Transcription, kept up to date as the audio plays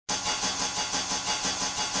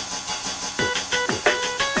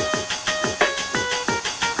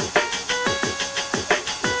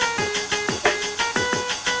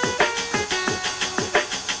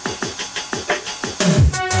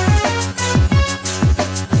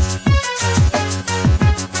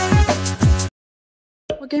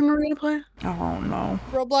me to play? Oh no.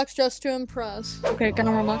 Roblox just to impress. Okay, get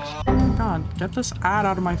on Roblox. Oh my god, get this ad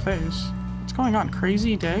out of my face. What's going on?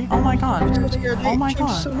 Crazy day? Oh my god. Oh my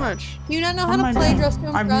god. So much. You not know how to play just to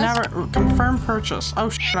impress? I've never confirmed purchase. Oh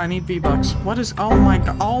shit, I need V-Bucks. What is? Oh my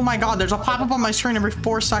god. There's a pop-up on my screen every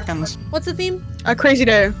 4 seconds. What's the theme? A crazy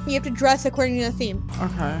day. You have to dress according to the theme.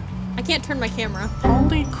 Okay. I can't turn my camera.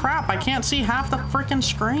 Holy crap! I can't see half the freaking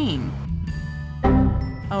screen.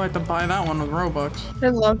 Oh, I have to buy that one with Robux. I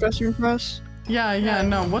love dressing impress. Yeah,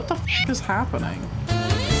 no. What the f is happening?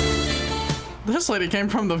 This lady came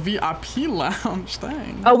from the VIP lounge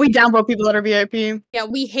thing. Oh, we downvote people that are VIP. Yeah,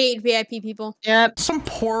 we hate VIP people. Yep. Some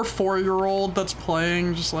poor 4-year-old that's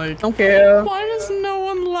playing just like, Don't care. why does no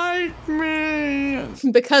one like me?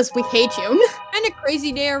 Because we hate you. What kind of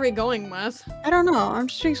crazy day are we going with? I don't know. I'm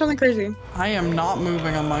just doing something crazy. I am not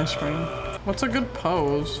moving on my screen. What's a good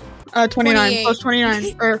pose? 29. 28. Plus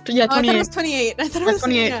 29. Or, yeah, 28. Oh, I thought it was 28. I thought it was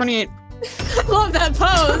 28. 28. I love that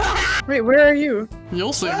pose. Wait, where are you?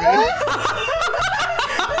 You'll see me.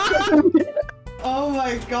 Oh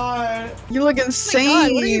my god. You look insane. Oh my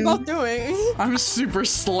god, what are you both doing? I'm super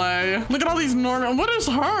slay. Look at all these normal. What is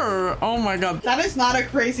her? Oh my god. That is not a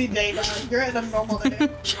crazy day, though. You're at a normal day.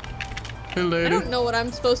 Hey, lady. I don't know what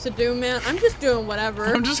I'm supposed to do, man. I'm just doing whatever.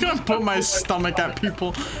 I'm just gonna put my stomach at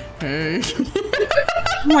people. Hey.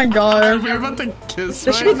 Oh my god. We're about to kiss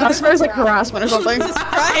This should be right now. classified as like harassment or something.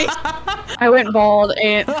 Right. I went bald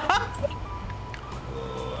and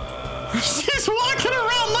She's walking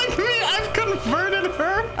around like me. I've converted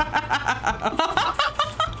her.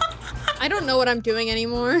 I don't know what I'm doing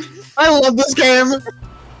anymore. I love this game.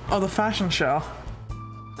 Oh, the fashion show.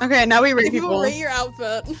 Okay, now we rate People people. rate your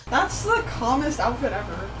outfit. That's the calmest outfit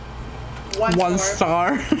ever. One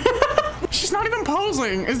star. She's not even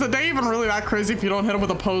posing. Is the day even really that crazy if you don't hit him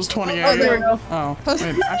with a pose 28? Oh, there we go. Oh. Post,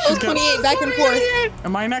 wait, post 28 back and forth.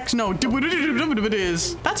 Am I next? No. It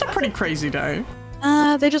is. That's a pretty crazy day.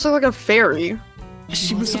 They just look like a fairy.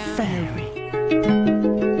 She was a fairy.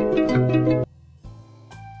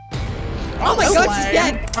 Oh my god, she's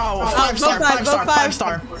dead. Oh, 5-star, vote 5-star,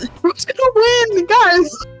 5-star. Who's gonna win,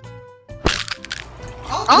 guys?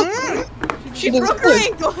 Oh, she broke her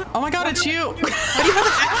ankle. Oh my god, it's you.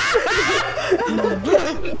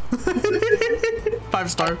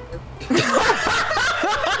 5-star.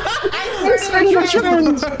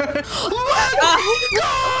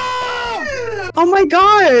 Oh my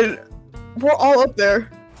god! We're all up there.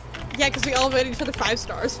 Yeah, because we all voted each other 5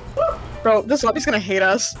 stars. Bro, this lobby's gonna hate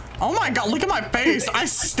us. Oh my god, look at my face. I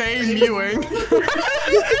stay mewing.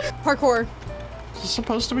 Parkour. Is this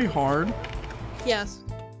supposed to be hard? Yes.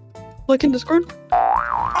 Look in Discord.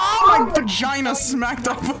 Oh, my vagina smacked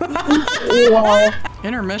up. Wow.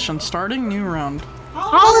 Intermission, starting new round.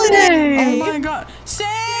 Holiday! Oh my god.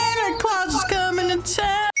 Santa Claus is coming to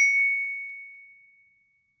town.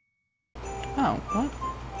 Oh, what?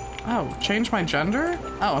 Oh, change my gender?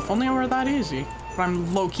 Oh, if only it were that easy. But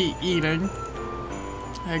I'm low-key eating.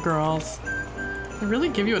 Hey, girls. They really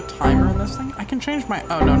give you a timer in this thing? I can change my-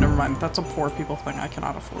 oh, no, never mind. That's a poor people thing I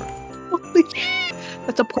cannot afford.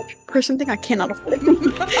 That's a poor person thing I cannot afford.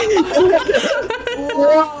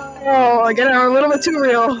 Whoa, I get it a little bit too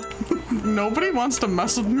real. Nobody wants to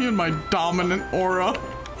mess with me in my dominant aura.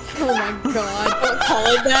 Oh my god, don't call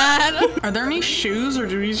it that. Are there any shoes, or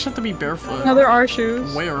do we just have to be barefoot? No, there are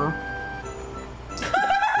shoes. Where?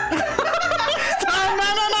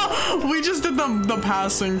 No. We just did the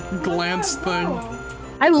passing glance thing.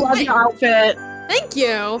 I love your outfit. Thank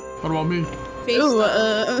you. What about me? Face Ooh,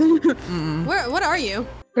 What are you?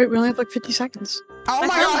 Wait, we only have like 50 seconds. Oh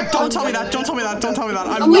my god, don't tell me that, don't tell me that, don't tell me that.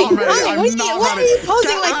 I'm Wait, not ready, Connie, I'm not why are ready. you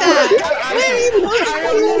posing like that? Why are you posing I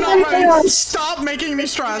am not ready. Stop making me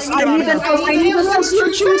stressed. Get out of here.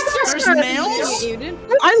 There's nails? You did?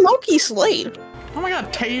 I low-key slayed. Oh my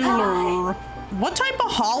god, Taylor. What type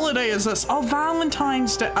of holiday is this? Oh,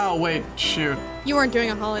 Valentine's Day. Oh, wait, shoot. You weren't doing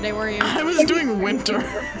a holiday, were you? I was doing winter.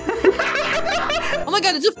 Oh my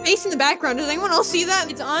god, there's a face in the background. Does anyone else see that?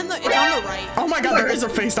 It's on the right. Oh my god, there is a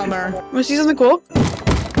face down there. Wanna see something cool?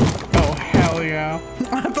 Oh, hell yeah.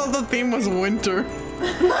 I thought the theme was winter.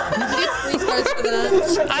 You get 3 stars for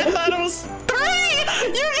that. I thought it was 3!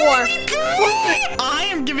 You 4. gave me 3! I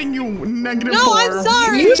am giving you -4. No, I'm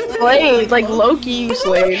sorry. You slayed, like Loki, you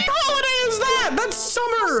slayed. What holiday is that? That's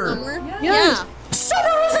summer. Summer? Yes. Yeah.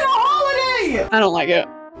 Summer isn't a holiday! I don't like it.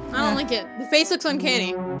 I don't like it. The face looks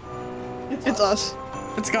uncanny. It's us.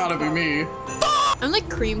 It's gotta be me. I'm like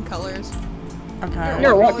cream colors. Okay.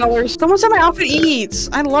 You're what colors? Someone said my outfit eats.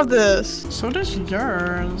 I love this. So does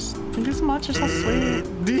yours. Thank you so much. You're so sweet.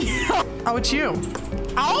 Oh, it's you.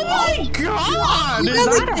 Oh my god! You Is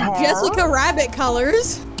got that like the hard? Jessica Rabbit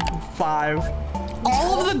colors. 5.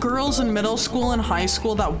 All of the girls in middle school and high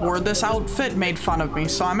school that wore this outfit made fun of me,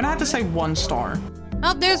 so I'm gonna have to say 1 star.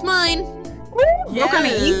 Oh, there's mine.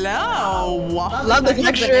 Hello. Love the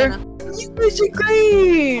texture. You guys are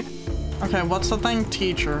great. Okay, what's the thing?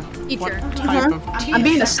 Teacher. Teacher. What type of teacher? I'm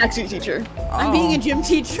being a sexy teacher. I'm being a gym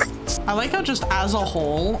teacher. I like how just as a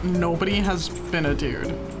whole, nobody has been a dude.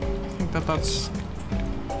 I think that that's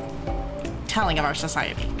telling of our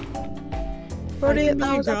society.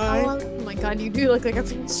 48,000. Oh my god, you do look like a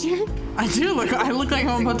teacher. I do look, I look like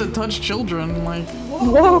I'm about to touch children, like.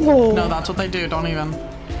 Whoa. No, that's what they do, don't even.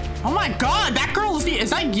 Oh my god, that girl is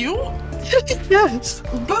that you? Yes.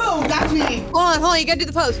 Boom, that's me. Hold on, you gotta do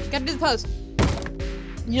the pose. Gotta do the pose.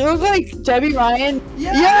 You look like Debbie Ryan.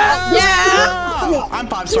 Yeah. Yeah! I'm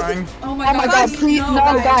 5-starring. Oh Oh my god, please,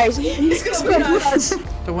 no, guys. He's gonna beat us.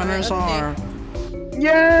 The winners are.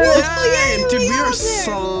 Yes. Yay! Dude, we are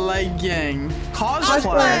slaying.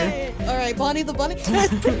 Cosplay. Alright, Bonnie the bunny.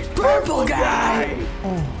 Purple guy.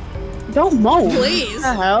 Don't moan. Please. What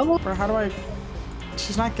the hell? Bro, how do I?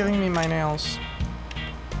 She's not giving me my nails.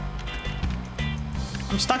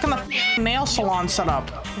 I'm stuck in the nail salon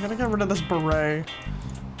setup. I gotta get rid of this beret.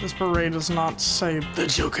 This beret does not say the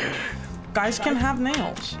Joker. Guys can have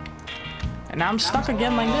nails. And now I'm stuck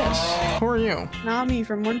again like this. Who are you? Nami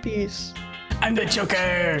from One Piece. I'm the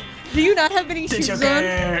Joker. Do you not have any The shoes on?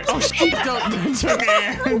 Joker. Oh shit! Don't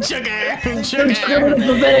Joker.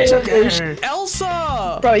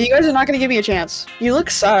 Elsa. Bro, you guys are not gonna give me a chance. You look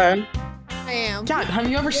sad. I am. God, have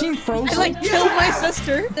you ever seen Frozen? I like killed my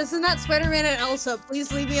sister. This is not Spider-Man and Elsa.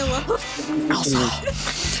 Please leave me alone. Elsa.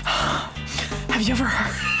 Have you ever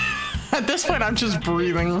heard? At this point, I'm just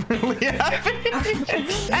breathing really heavy.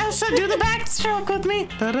 Elsa, do the backstroke with me.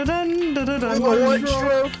 Da-da-dun,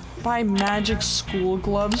 da-da-dun. Buy magic school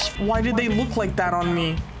gloves. Why did they look like that on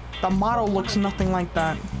me? The motto looks nothing like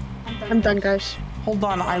that. I'm done, guys. Hold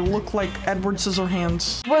on, I look like Edward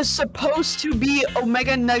Scissorhands. Was supposed to be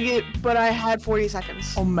Omega Nugget, but I had 40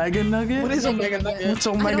 seconds. Omega Nugget? What is Omega Nugget? What's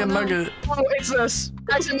Omega Nugget? Oh, it's this.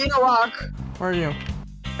 Guys, I need a rock. Where are you?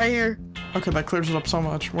 Right here. Okay, that clears it up so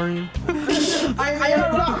much. Where are you? I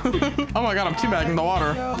Oh my god, I'm teabagging the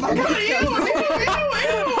water. my god, ew.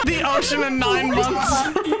 The ocean in 9 months.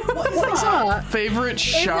 What is that? Favorite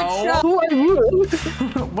show? Who are you?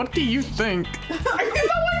 What do you think? Are you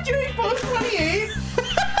the one doing post 28?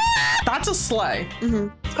 That's a sleigh. Oh,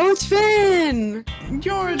 it's Finn.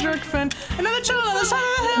 You're a jerk, Finn. Another child on the side of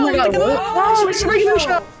the hill. Oh my god, Look at what? that. Oh, it's a regular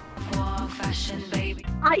show.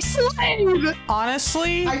 I slayed.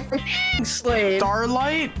 Honestly, I slayed.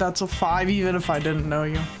 Starlight, that's a 5 even if I didn't know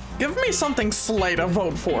you. Give me something slay to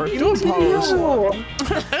vote for. Do a pose. No.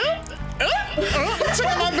 Check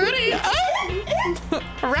out my booty.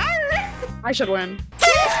 I should win.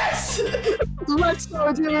 Yes! Let's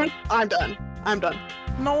go, dude. I'm done. I'm done.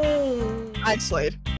 No. I slayed.